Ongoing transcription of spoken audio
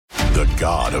The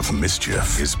god of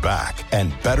mischief is back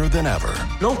and better than ever.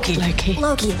 Loki.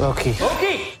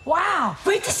 Wow,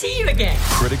 great to see you again.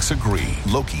 Critics agree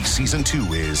Loki Season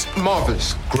 2 is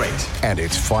marvelous. Great. And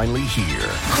it's finally here.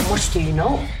 How much do you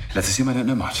know? Let's assume I don't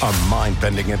know much. A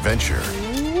mind-bending adventure.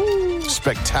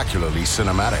 Spectacularly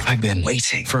cinematic. I've been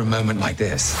waiting for a moment like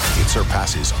this. It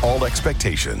surpasses all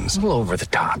expectations. A little over the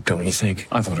top, don't you think?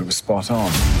 I thought it was spot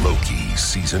on. Loki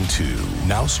Season 2.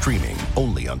 Now streaming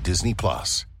only on Disney+.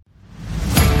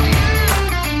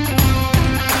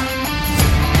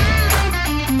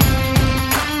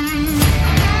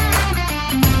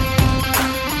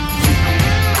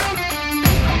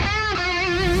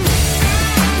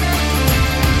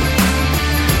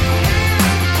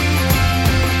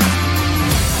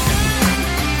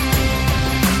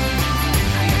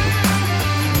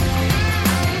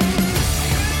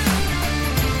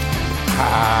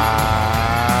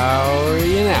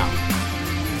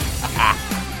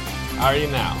 How are you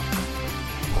now?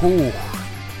 Whew.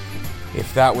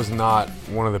 If that was not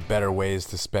one of the better ways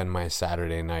to spend my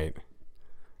Saturday night.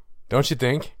 Don't you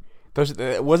think?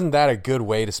 Wasn't that a good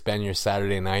way to spend your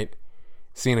Saturday night?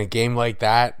 Seeing a game like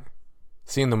that?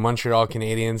 Seeing the Montreal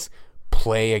Canadiens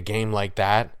play a game like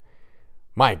that?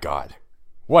 My God,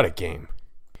 what a game.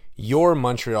 Your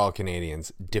Montreal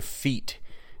Canadiens defeat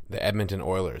the Edmonton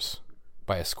Oilers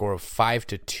by a score of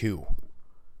 5-2.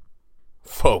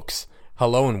 Folks,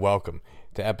 hello and welcome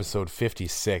to episode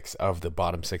 56 of the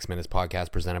Bottom 6 Minutes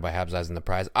podcast presented by Habs and the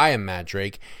Prize. I am Matt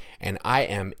Drake, and I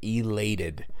am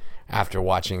elated after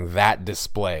watching that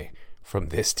display from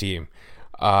this team.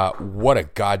 What a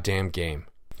goddamn game.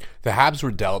 The Habs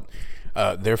were dealt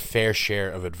their fair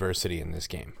share of adversity in this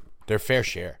game. Their fair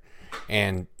share.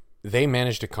 And they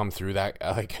managed to come through that.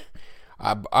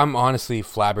 I'm honestly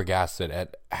flabbergasted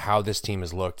at how this team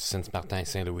has looked since Martin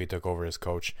Saint-Louis took over as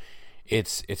coach.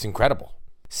 It's incredible.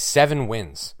 7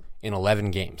 wins in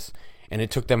 11 games. And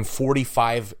it took them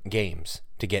 45 games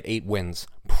to get 8 wins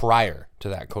prior to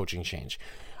that coaching change.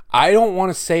 I don't want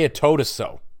to say a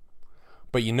toe-to-so.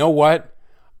 But you know what?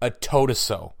 A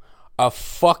toe-to-so. A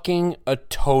fucking a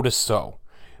toe-to-so.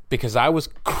 Because I was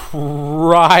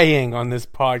crying on this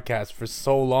podcast for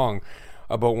so long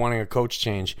about wanting a coach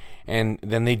change. And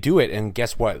then they do it. And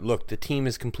guess what? Look, the team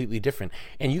is completely different.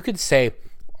 And you could say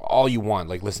all you want.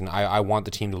 Like, listen, I want the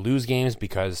team to lose games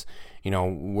because, you know,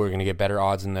 we're going to get better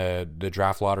odds in the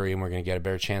draft lottery and we're going to get a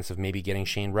better chance of maybe getting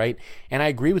Shane Wright. And I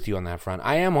agree with you on that front.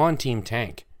 I am on Team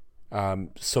Tank,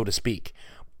 so to speak.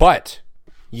 But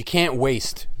you can't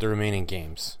waste the remaining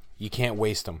games. You can't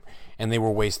waste them. And they were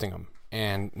wasting them.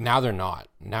 And now they're not.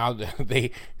 Now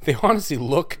they honestly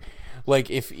look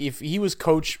like if he was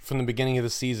coach from the beginning of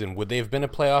the season, would they have been a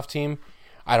playoff team?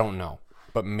 I don't know.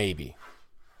 But maybe.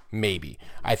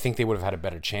 I think they would have had a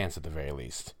better chance at the very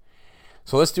least.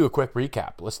 So let's do a quick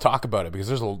recap. Let's talk about it because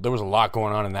there was a lot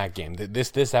going on in that game.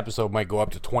 This episode might go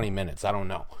up to 20 minutes. I don't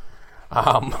know.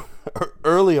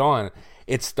 Early on,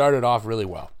 it started off really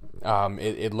well.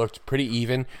 It looked pretty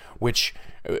even, which,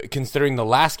 considering the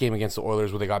last game against the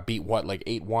Oilers where they got beat,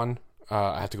 8-1?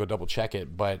 I have to go double check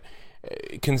it. But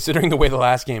considering the way the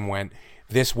last game went,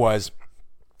 this was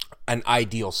an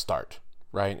ideal start,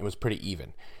 right? It was pretty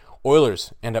even.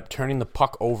 Oilers end up turning the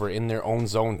puck over in their own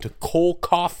zone to Cole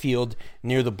Caulfield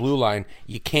near the blue line.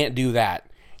 You can't do that.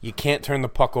 You can't turn the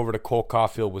puck over to Cole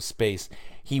Caulfield with space.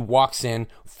 He walks in,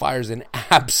 fires an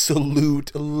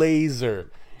absolute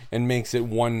laser, and makes it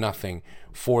 1-0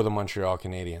 for the Montreal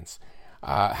Canadiens.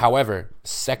 However,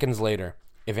 seconds later,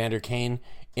 Evander Kane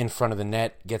in front of the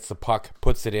net gets the puck,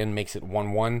 puts it in, makes it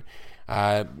 1-1.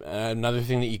 Another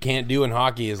thing that you can't do in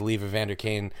hockey is leave Evander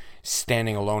Kane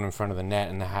standing alone in front of the net,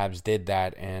 and the Habs did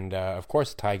that, and of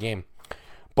course, a tie game.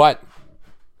 But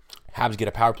Habs get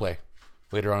a power play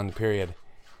later on in the period.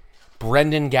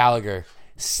 Brendan Gallagher,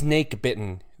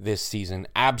 snake-bitten this season,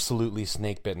 absolutely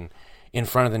snake-bitten, in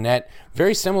front of the net.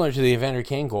 Very similar to the Evander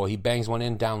Kane goal. He bangs one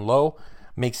in down low,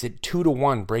 makes it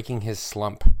 2-1, breaking his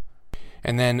slump.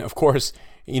 And then, of course,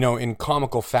 you know, in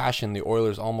comical fashion, the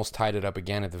Oilers almost tied it up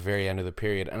again at the very end of the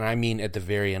period. And I mean at the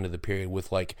very end of the period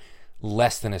with like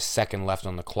less than a second left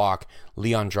on the clock.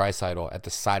 Leon Draisaitl at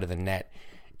the side of the net.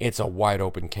 It's a wide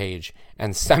open cage.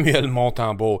 And Samuel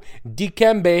Montembeault,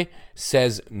 Dikembe,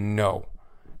 says no.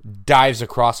 Dives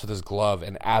across with his glove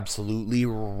and absolutely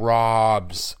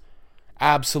robs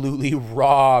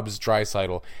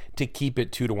Draisaitl to keep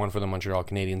it 2-1 for the Montreal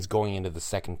Canadiens going into the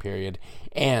second period.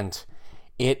 And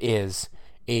it is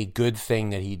a good thing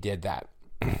that he did that.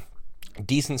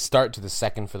 Decent start to the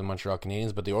second for the Montreal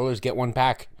Canadiens, but the Oilers get one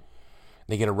back.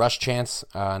 They get a rush chance,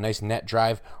 a nice net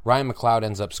drive. Ryan McLeod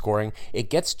ends up scoring. It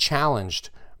gets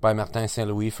challenged by Martin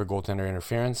Saint-Louis for goaltender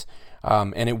interference.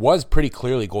 And it was pretty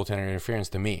clearly goaltender interference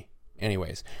to me.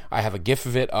 Anyways, I have a GIF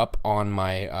of it up on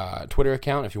my Twitter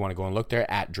account if you want to go and look there,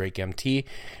 at DrakeMT.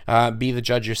 Be the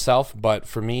judge yourself, but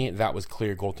for me, that was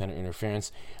clear goaltender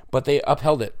interference. But they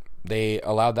upheld it. They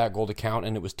allowed that goal to count,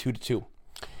 and it was 2-2.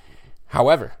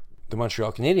 However, the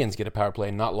Montreal Canadiens get a power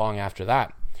play not long after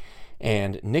that.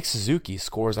 And Nick Suzuki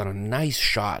scores on a nice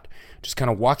shot. Just kind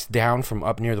of walks down from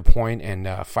up near the point and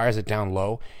fires it down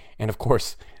low. And of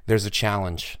course, there's a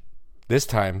challenge. This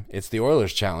time, it's the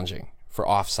Oilers challenging for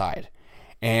offside.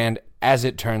 And as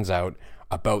it turns out,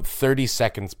 about 30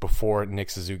 seconds before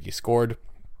Nick Suzuki scored,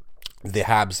 the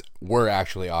Habs were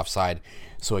actually offside,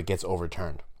 so it gets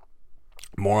overturned.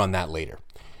 More on that later.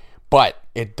 But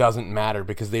it doesn't matter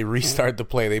because they restart the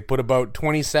play. They put about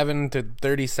 27 to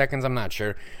 30 seconds, I'm not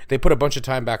sure. They put a bunch of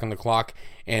time back on the clock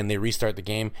and they restart the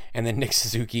game. And then Nick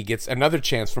Suzuki gets another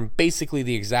chance from basically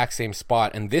the exact same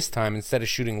spot. And this time, instead of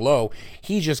shooting low,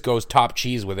 he just goes top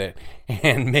cheese with it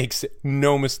and makes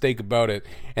no mistake about it.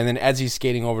 And then as he's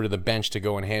skating over to the bench to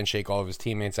go and handshake all of his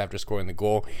teammates after scoring the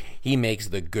goal, he makes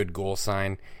the good goal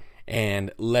sign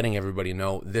and letting everybody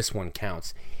know this one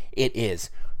counts. It is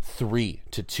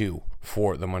 3-2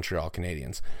 for the Montreal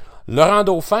Canadiens. Laurent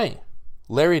Dauphin,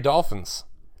 Larry Dolphins,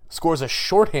 scores a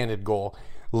shorthanded goal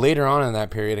later on in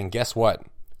that period, and guess what?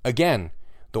 Again,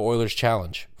 the Oilers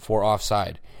challenge for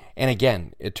offside. And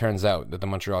again, it turns out that the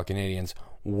Montreal Canadiens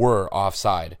were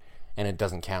offside, and it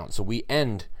doesn't count. So we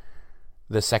end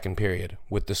the second period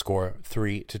with the score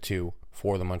 3-2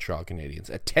 for the Montreal Canadiens.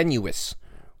 A tenuous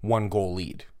 1-goal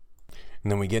lead.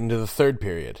 And then we get into the third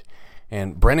period.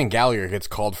 And Brendan Gallagher gets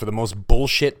called for the most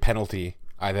bullshit penalty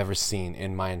I've ever seen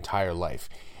in my entire life.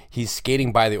 He's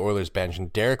skating by the Oilers bench,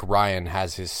 and Derek Ryan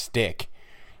has his stick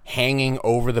hanging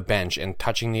over the bench and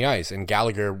touching the ice. And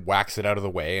Gallagher whacks it out of the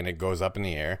way, and it goes up in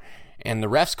the air. And the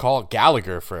refs call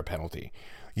Gallagher for a penalty.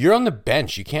 You're on the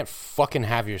bench. You can't fucking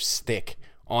have your stick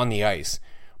on the ice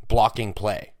blocking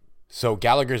play. So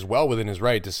Gallagher's well within his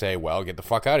right to say, well, get the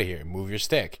fuck out of here. Move your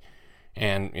stick.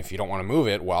 And if you don't want to move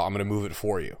it, well, I'm going to move it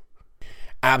for you.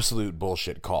 Absolute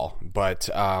bullshit call, but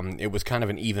it was kind of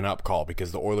an even up call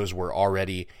because the Oilers were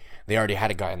already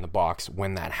had a guy in the box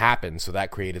when that happened, so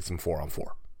that created some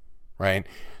 4-on-4, right?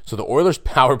 So the Oilers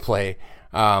power play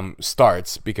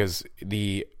starts because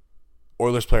the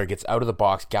Oilers player gets out of the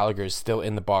box. Gallagher is still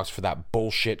in the box for that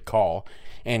bullshit call,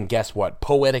 and guess what?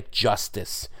 Poetic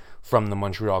justice from the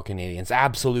Montreal Canadiens.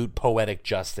 Absolute poetic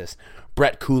justice.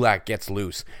 Brett Kulak gets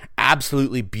loose.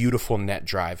 Absolutely beautiful net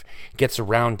drive. Gets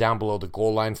around down below the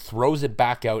goal line, throws it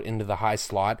back out into the high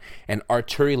slot, and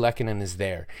Arturi Lehkonen is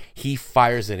there. He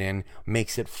fires it in,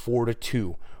 makes it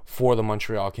 4-2 for the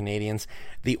Montreal Canadiens.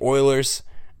 The Oilers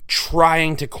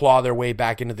trying to claw their way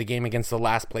back into the game against the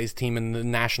last place team in the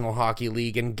National Hockey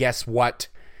League, and guess what?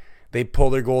 They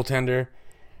pull their goaltender.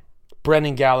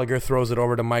 Brendan Gallagher throws it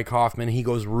over to Mike Hoffman. He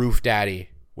goes roof daddy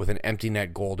with an empty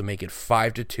net goal to make it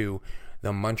 5-2.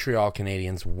 The Montreal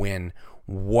Canadiens win.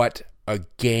 What a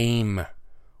game.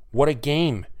 What a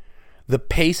game. The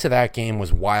pace of that game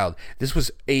was wild. This was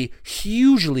a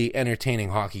hugely entertaining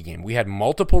hockey game. We had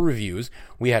multiple reviews.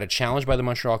 We had a challenge by the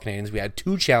Montreal Canadiens. We had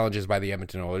 2 challenges by the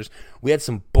Edmonton Oilers. We had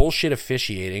some bullshit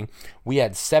officiating. We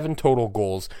had 7 total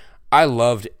goals. I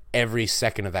loved every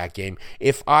second of that game.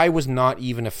 If I was not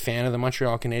even a fan of the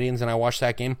Montreal Canadiens and I watched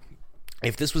that game,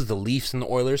 if this was the Leafs and the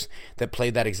Oilers that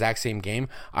played that exact same game,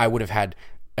 I would have had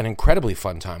an incredibly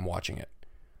fun time watching it.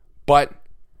 But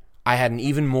I had an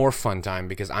even more fun time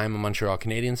because I'm a Montreal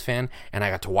Canadiens fan and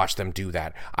I got to watch them do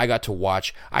that. I got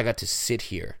to sit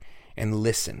here and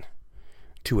listen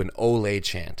to an Ole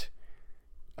chant.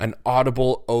 An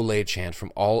audible Ole chant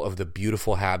from all of the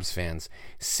beautiful Habs fans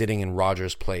sitting in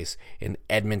Rogers Place in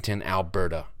Edmonton,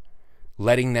 Alberta,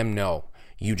 letting them know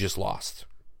you just lost.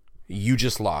 You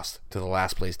just lost to the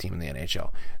last place team in the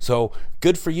NHL. So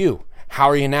good for you. How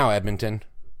are you now, Edmonton?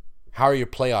 How are your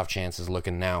playoff chances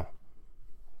looking now?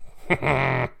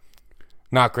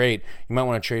 Not great. You might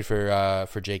want to trade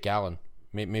for Jake Allen.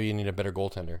 Maybe you need a better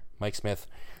goaltender. Mike Smith,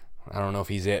 I don't know if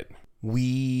he's it.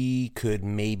 We could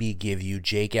maybe give you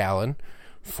Jake Allen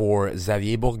for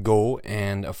Xavier Bourgault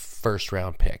and a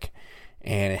first-round pick.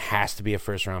 And it has to be a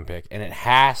first-round pick. And it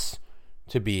has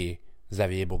to be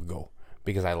Xavier Bourgault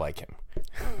because I like him.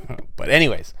 But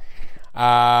anyways,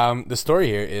 the story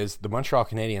here is the Montreal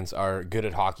Canadiens are good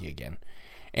at hockey again.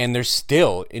 And they're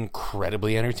still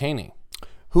incredibly entertaining.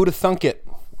 Who'd have thunk it?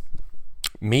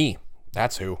 Me.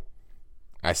 That's who.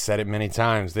 I said it many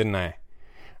times, didn't I?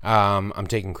 I'm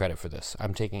taking credit for this.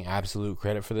 I'm taking absolute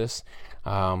credit for this.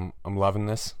 I'm loving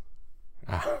this.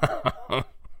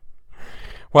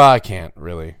 Well, I can't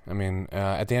really. I mean,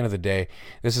 at the end of the day,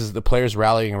 this is the players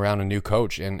rallying around a new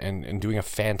coach and doing a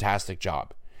fantastic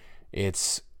job.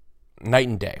 It's night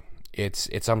and day.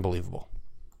 It's unbelievable.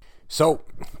 So,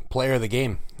 player of the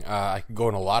game. I could go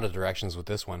in a lot of directions with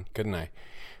this one, couldn't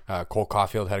I? Cole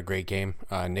Caulfield had a great game.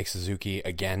 Nick Suzuki,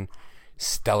 again,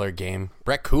 stellar game.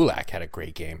 Brett Kulak had a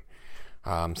great game.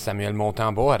 Samuel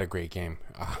Montembeault had a great game.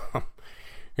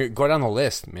 Go down the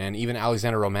list, man. Even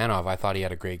Alexander Romanov, I thought he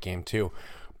had a great game too.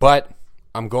 But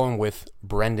I'm going with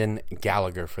Brendan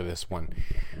Gallagher for this one.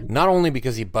 Not only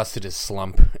because he busted his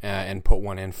slump and put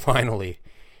one in finally.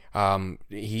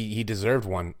 He deserved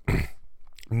one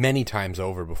many times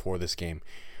over before this game.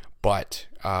 But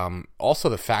also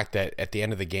the fact that at the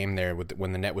end of the game there,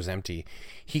 when the net was empty,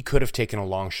 he could have taken a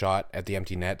long shot at the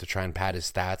empty net to try and pad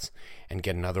his stats and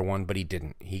get another one, but he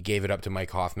didn't. He gave it up to Mike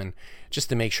Hoffman just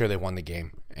to make sure they won the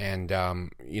game. And,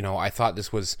 I thought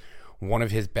this was one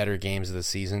of his better games of the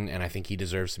season, and I think he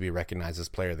deserves to be recognized as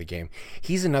player of the game.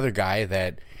 He's another guy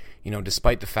that,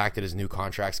 despite the fact that his new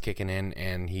contract's kicking in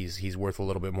and he's worth a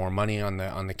little bit more money on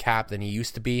the cap than he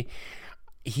used to be,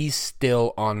 he's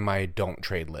still on my don't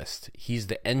trade list. He's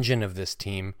the engine of this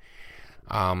team.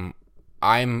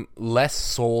 I'm less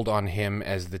sold on him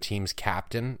as the team's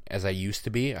captain as I used to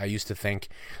be. I used to think,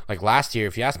 like last year,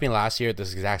 if you asked me last year at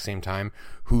this exact same time,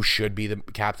 who should be the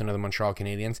captain of the Montreal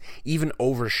Canadiens, even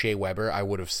over Shea Weber, I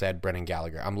would have said Brendan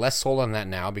Gallagher. I'm less sold on that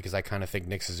now because I kind of think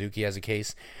Nick Suzuki has a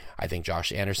case. I think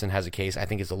Josh Anderson has a case. I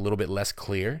think it's a little bit less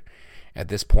clear at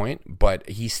this point, but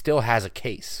he still has a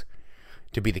case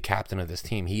to be the captain of this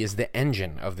team. He is the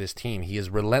engine of this team. He is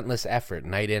relentless effort,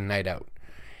 night in, night out.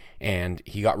 And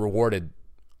he got rewarded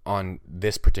on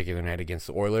this particular night against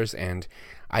the Oilers. And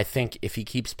I think if he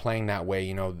keeps playing that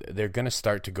way, they're going to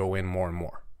start to go in more and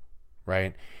more,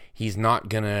 right? He's not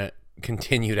going to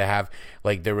continue to have,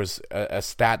 like there was a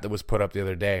stat that was put up the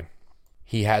other day.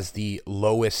 He has the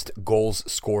lowest goals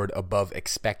scored above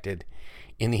expected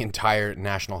in the entire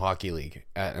National Hockey League.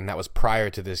 And that was prior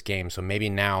to this game. So maybe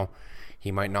now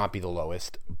he might not be the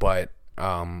lowest, but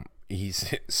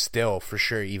he's still, for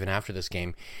sure, even after this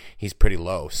game, he's pretty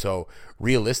low. So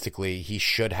realistically, he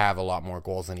should have a lot more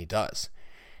goals than he does.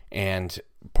 And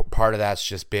part of that's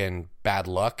just been bad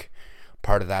luck.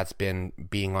 Part of that's been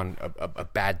being on a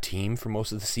bad team for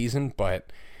most of the season.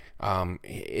 But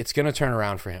it's going to turn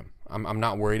around for him. I'm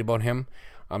not worried about him.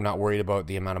 I'm not worried about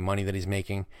the amount of money that he's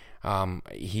making.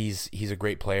 He's a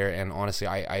great player. And honestly,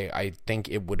 I think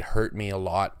it would hurt me a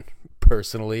lot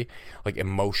personally, like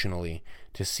emotionally,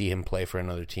 to see him play for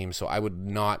another team. So I would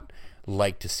not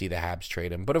like to see the Habs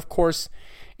trade him. But of course,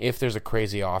 if there's a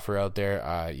crazy offer out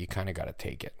there, you kind of got to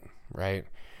take it, right?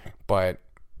 But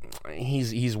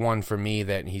he's one for me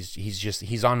that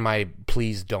he's on my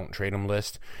please don't trade him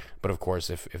list. But of course,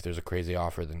 if there's a crazy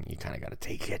offer, then you kind of got to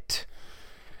take it.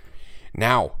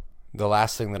 Now, the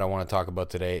last thing that I want to talk about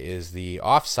today is the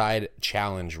offside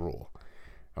challenge rule.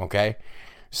 Okay?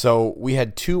 So we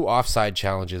had two offside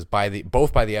challenges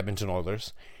both by the Edmonton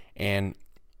Oilers, and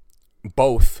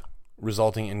both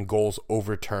resulting in goals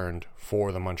overturned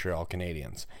for the Montreal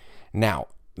Canadiens. Now,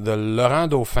 the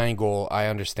Laurent Dauphin goal, I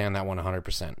understand that one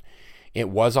 100%. It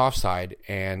was offside,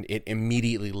 and it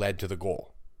immediately led to the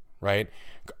goal, right?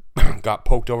 Got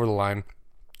poked over the line.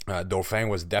 Dauphin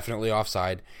was definitely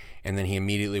offside, and then he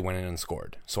immediately went in and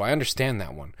scored. So I understand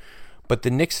that one. But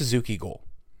the Nick Suzuki goal,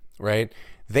 right?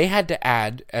 They had to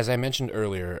add, as I mentioned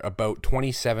earlier, about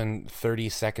 27, 30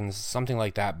 seconds, something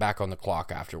like that, back on the clock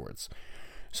afterwards.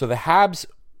 So the Habs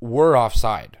were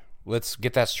offside. Let's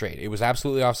get that straight. It was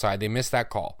absolutely offside. They missed that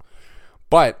call.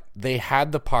 But they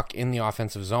had the puck in the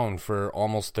offensive zone for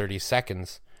almost 30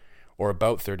 seconds, or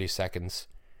about 30 seconds.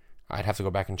 I'd have to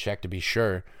go back and check to be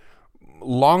sure.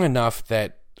 Long enough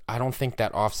that I don't think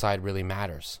that offside really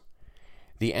matters.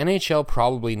 The NHL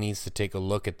probably needs to take a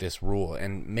look at this rule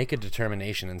and make a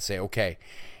determination and say, okay,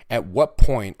 at what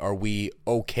point are we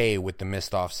okay with the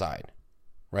missed offside,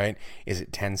 right? Is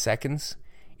it 10 seconds?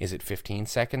 Is it 15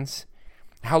 seconds?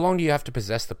 How long do you have to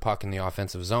possess the puck in the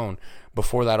offensive zone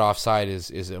before that offside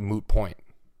is a moot point,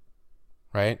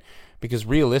 right? Because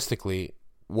realistically,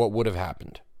 what would have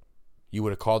happened? You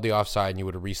would have called the offside and you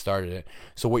would have restarted it.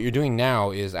 So what you're doing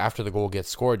now is after the goal gets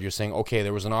scored, you're saying, okay,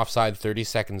 there was an offside 30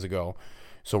 seconds ago,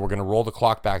 so we're going to roll the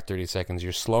clock back 30 seconds.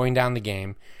 You're slowing down the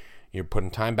game. You're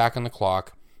putting time back on the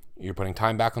clock. You're putting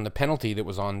time back on the penalty that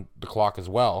was on the clock as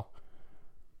well.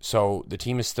 So the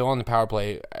team is still on the power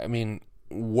play. I mean,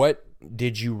 what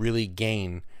did you really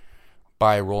gain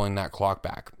by rolling that clock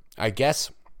back? I guess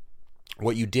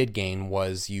what you did gain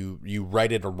was you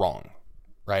righted a wrong,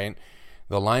 right?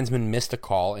 The linesman missed a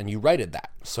call and you righted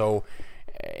that. So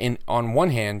on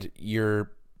one hand, you're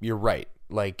you're right.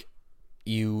 Like,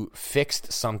 you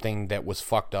fixed something that was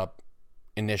fucked up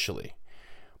initially.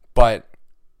 But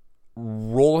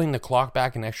rolling the clock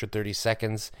back an extra 30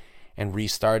 seconds and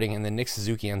restarting, and then Nick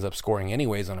Suzuki ends up scoring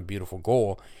anyways on a beautiful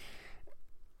goal.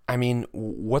 I mean,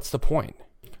 what's the point?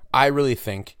 I really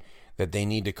think that they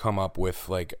need to come up with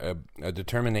like a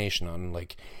determination on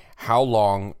like how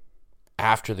long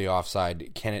after the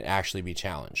offside can it actually be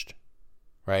challenged,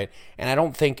 right? And I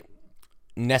don't think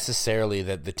necessarily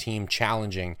that the team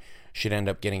challenging should end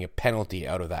up getting a penalty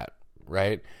out of that,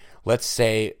 right? Let's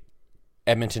say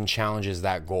Edmonton challenges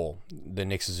that goal, the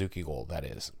Nick Suzuki goal, that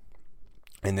is.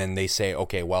 And then they say,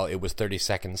 okay, well, it was 30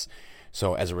 seconds.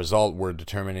 So as a result, we're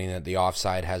determining that the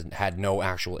offside has had no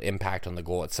actual impact on the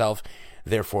goal itself.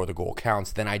 Therefore, the goal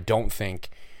counts. Then I don't think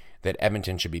that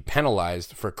Edmonton should be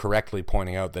penalized for correctly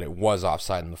pointing out that it was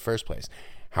offside in the first place.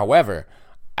 However,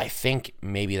 I think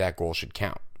maybe that goal should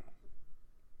count,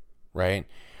 right?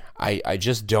 I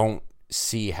just don't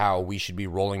see how we should be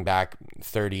rolling back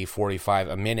 30, 45,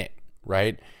 a minute,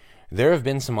 right? There have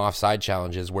been some offside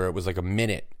challenges where it was like a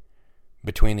minute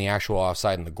between the actual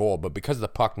offside and the goal, but because the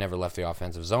puck never left the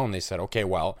offensive zone, they said, okay,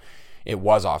 well, it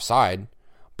was offside,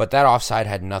 but that offside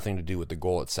had nothing to do with the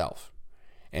goal itself.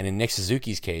 And in Nick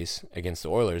Suzuki's case against the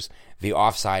Oilers, the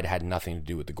offside had nothing to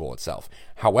do with the goal itself.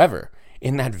 However,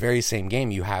 in that very same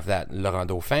game, you have that Laurent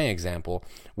Dauphin example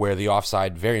where the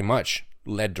offside very much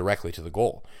led directly to the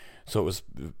goal. So it was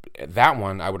that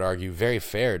one, I would argue, very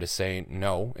fair to say,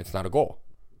 no, it's not a goal.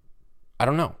 I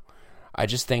don't know. I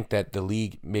just think that the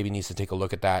league maybe needs to take a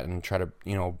look at that and try to,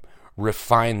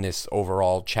 refine this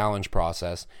overall challenge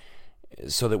process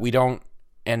so that we don't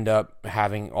end up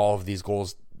having all of these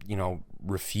goals,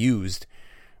 refused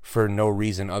for no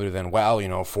reason other than,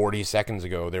 40 seconds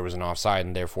ago there was an offside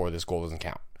and therefore this goal doesn't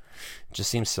count. It just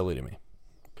seems silly to me.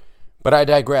 But I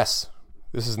digress.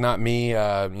 This is not me,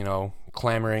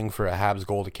 clamoring for a Habs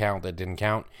goal to count that didn't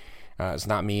count. It's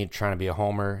not me trying to be a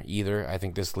homer either. I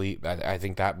think I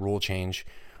think that rule change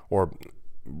or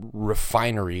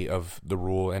refinery of the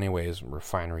rule, anyways.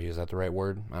 Refinery, is that the right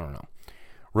word? I don't know.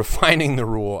 Refining the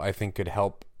rule, I think, could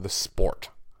help the sport,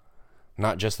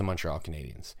 not just the Montreal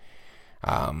Canadiens.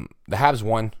 The Habs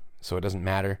won, so it doesn't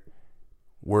matter.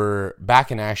 We're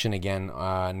back in action again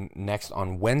next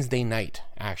on Wednesday night,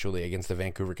 actually, against the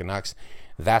Vancouver Canucks.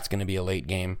 That's going to be a late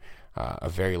game, a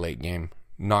very late game.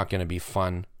 Not going to be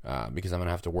fun because I'm going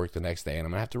to have to work the next day, and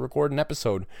I'm going to have to record an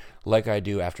episode like I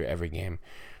do after every game.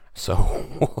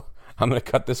 So I'm going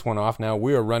to cut this one off now.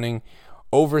 We are running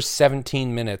over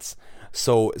 17 minutes,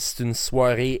 so c'est une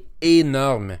soirée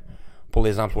énorme pour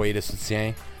les employés de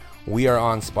soutien. We are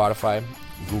on Spotify,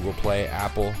 Google Play,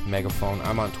 Apple, Megaphone.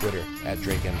 I'm on Twitter at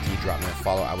DrakeMT. Drop me a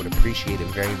follow. I would appreciate it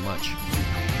very much.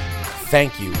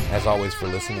 Thank you, as always, for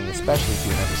listening, especially to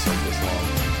an episode this long.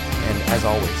 And as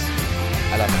always,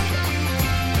 à la prochaine.